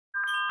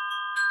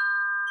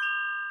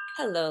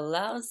Hello,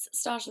 loves.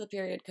 Stasha the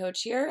Period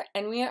Coach here,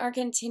 and we are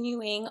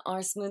continuing our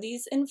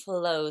Smoothies and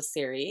Flow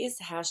series.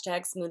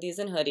 Hashtag smoothies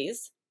and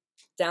hoodies.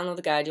 Download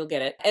the guide, you'll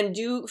get it. And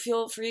do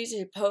feel free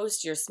to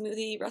post your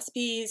smoothie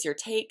recipes, your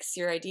takes,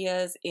 your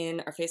ideas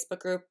in our Facebook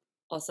group.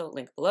 Also,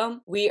 link below.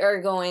 We are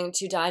going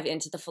to dive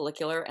into the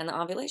follicular and the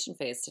ovulation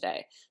phase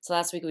today. So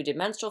last week we did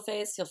menstrual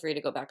phase. Feel free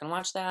to go back and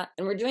watch that.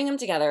 And we're doing them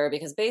together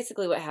because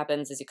basically what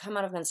happens is you come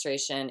out of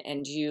menstruation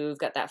and you've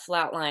got that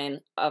flat line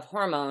of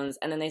hormones,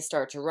 and then they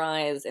start to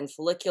rise in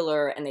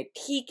follicular and they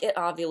peak at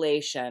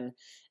ovulation.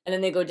 And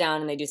then they go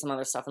down and they do some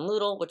other stuff in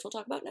luteal, which we'll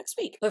talk about next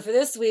week. But for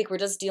this week, we're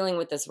just dealing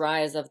with this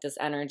rise of this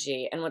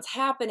energy. And what's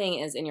happening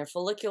is in your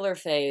follicular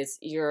phase,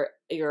 your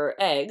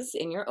eggs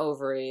in your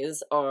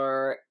ovaries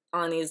are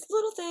on these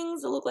little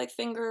things that look like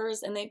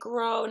fingers, and they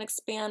grow and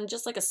expand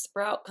just like a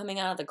sprout coming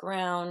out of the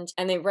ground,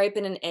 and they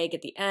ripen an egg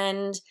at the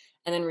end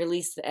and then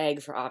release the egg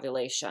for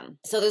ovulation.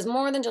 So there's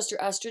more than just your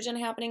estrogen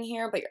happening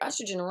here, but your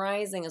estrogen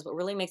rising is what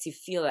really makes you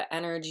feel that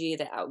energy,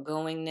 the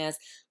outgoingness,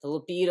 the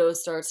libido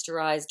starts to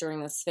rise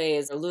during this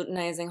phase, the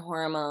luteinizing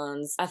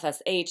hormones,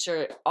 FSH,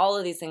 or all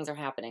of these things are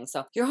happening.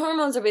 So your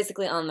hormones are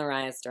basically on the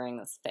rise during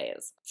this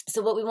phase.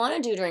 So what we want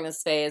to do during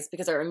this phase,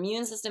 because our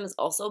immune system is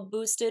also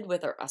boosted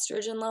with our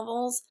estrogen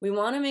levels, we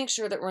want to make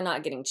sure that we're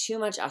not getting too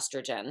much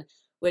estrogen,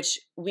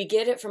 which we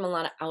get it from a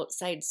lot of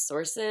outside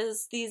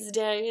sources these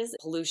days,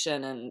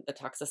 pollution and the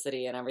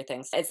toxicity and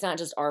everything. It's not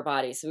just our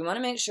body. So we want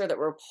to make sure that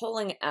we're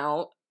pulling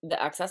out the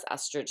excess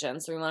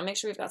estrogen. So we want to make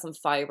sure we've got some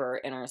fiber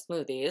in our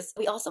smoothies.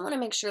 We also want to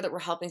make sure that we're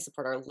helping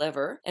support our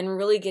liver and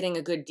really getting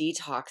a good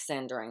detox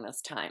in during this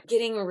time.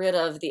 Getting rid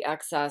of the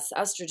excess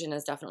estrogen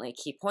is definitely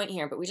a key point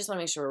here, but we just want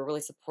to make sure we're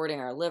really supporting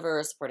our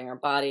liver, supporting our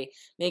body,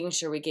 making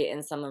sure we get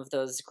in some of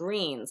those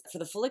greens. For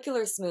the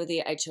follicular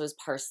smoothie, I chose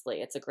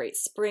parsley. It's a great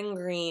spring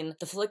green.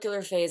 The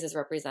follicular phase is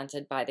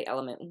represented by the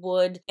element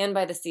wood and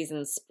by the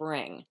season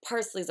spring.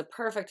 Parsley is a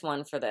perfect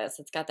one for this.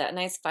 It's got that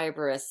nice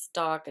fibrous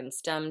stalk and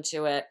stem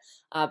to it.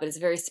 But it's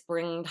a very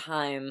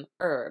springtime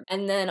herb.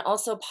 And then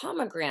also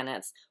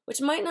pomegranates,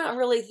 which might not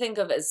really think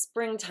of as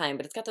springtime,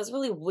 but it's got those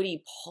really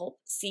woody pulp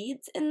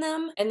seeds in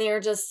them. And they are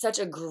just such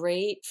a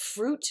great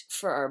fruit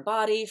for our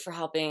body, for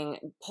helping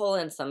pull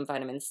in some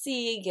vitamin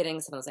C, getting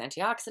some of those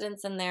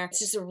antioxidants in there. It's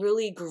just a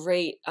really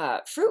great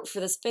fruit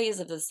for this phase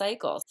of the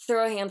cycle.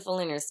 Throw a handful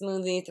in your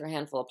smoothie, throw a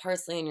handful of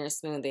parsley in your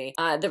smoothie.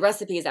 The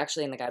recipe is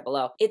actually in the guide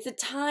below. It's a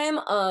time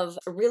of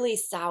really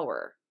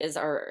sour is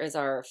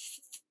our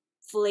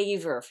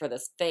flavor for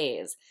this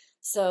phase.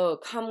 So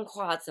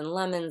kumquats and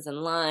lemons and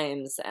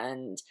limes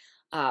and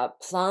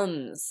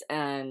plums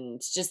and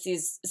just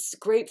these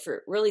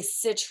grapefruit, really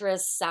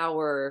citrus,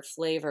 sour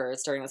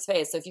flavors during this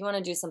phase. So if you want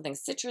to do something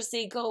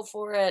citrusy, go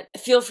for it.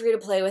 Feel free to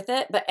play with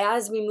it. But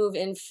as we move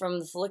in from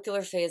the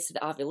follicular phase to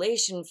the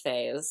ovulation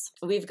phase,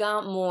 we've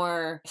got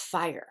more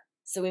fire.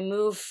 So we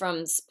move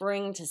from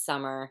spring to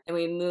summer, and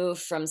we move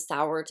from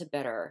sour to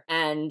bitter,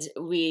 and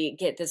we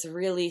get this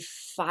really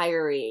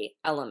fiery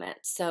element.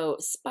 So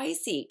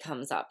spicy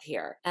comes up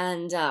here,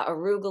 and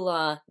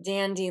arugula,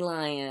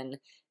 dandelion,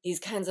 these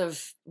kinds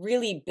of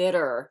really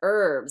bitter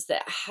herbs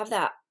that have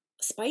that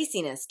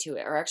spiciness to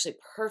it are actually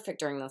perfect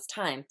during this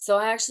time. So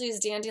I actually use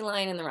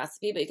dandelion in the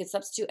recipe, but you could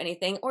substitute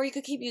anything, or you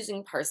could keep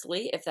using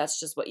parsley if that's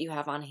just what you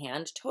have on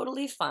hand.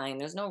 Totally fine.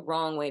 There's no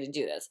wrong way to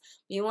do this.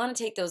 But you want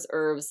to take those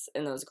herbs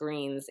and those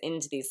greens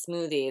into these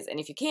smoothies, and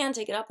if you can,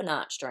 take it up a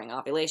notch during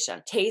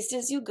ovulation. Taste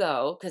as you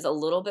go, because a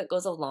little bit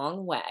goes a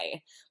long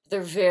way.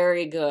 They're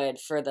very good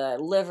for the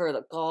liver,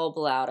 the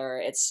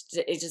gallbladder.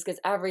 It just gets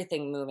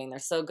everything moving. They're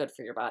so good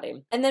for your body.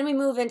 And then we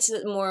move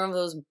into more of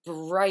those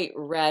bright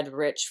red,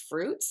 rich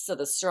fruits. So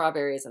the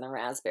strawberries and the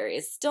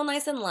raspberries. Still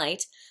nice and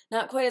light.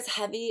 Not quite as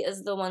heavy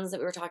as the ones that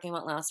we were talking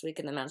about last week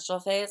in the menstrual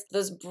phase.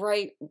 Those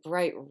bright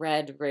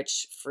red,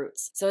 rich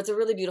fruits. So it's a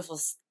really beautiful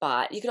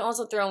spot. You can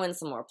also throw in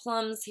some more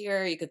plums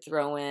here. You could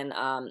throw in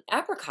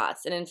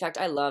apricots. And in fact,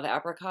 I love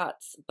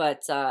apricots,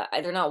 but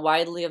they're not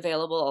widely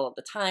available all of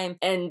the time.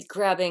 And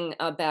grabbing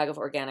a bag of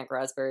organic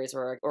raspberries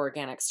or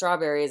organic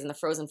strawberries in the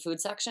frozen food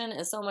section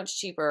is so much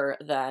cheaper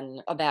than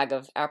a bag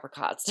of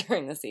apricots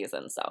during the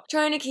season. So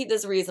trying to keep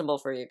this reasonable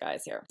for you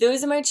guys here.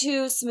 Those are my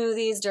two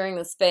smoothies during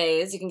this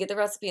phase. You can get the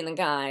recipe in the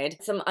guide,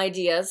 some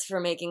ideas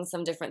for making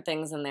some different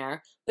things in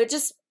there, but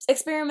just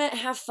experiment,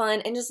 have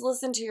fun, and just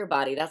listen to your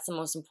body. That's the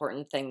most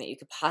important thing that you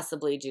could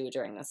possibly do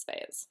during this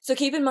phase. So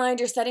keep in mind,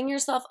 you're setting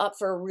yourself up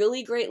for a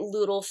really great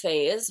luteal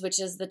phase, which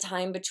is the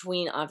time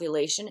between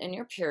ovulation and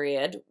your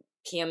period.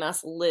 PMS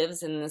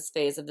lives in this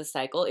phase of the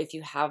cycle. If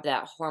you have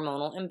that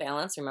hormonal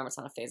imbalance, remember it's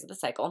not a phase of the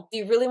cycle.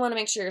 You really want to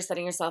make sure you're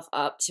setting yourself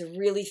up to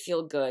really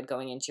feel good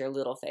going into your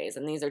luteal phase.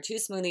 And these are two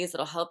smoothies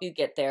that'll help you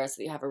get there so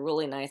that you have a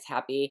really nice,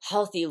 happy,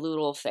 healthy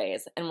luteal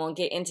phase. And we'll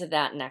get into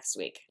that next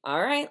week.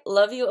 All right.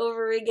 Love you,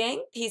 ovary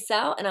gang. Peace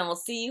out. And I will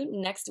see you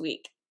next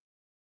week.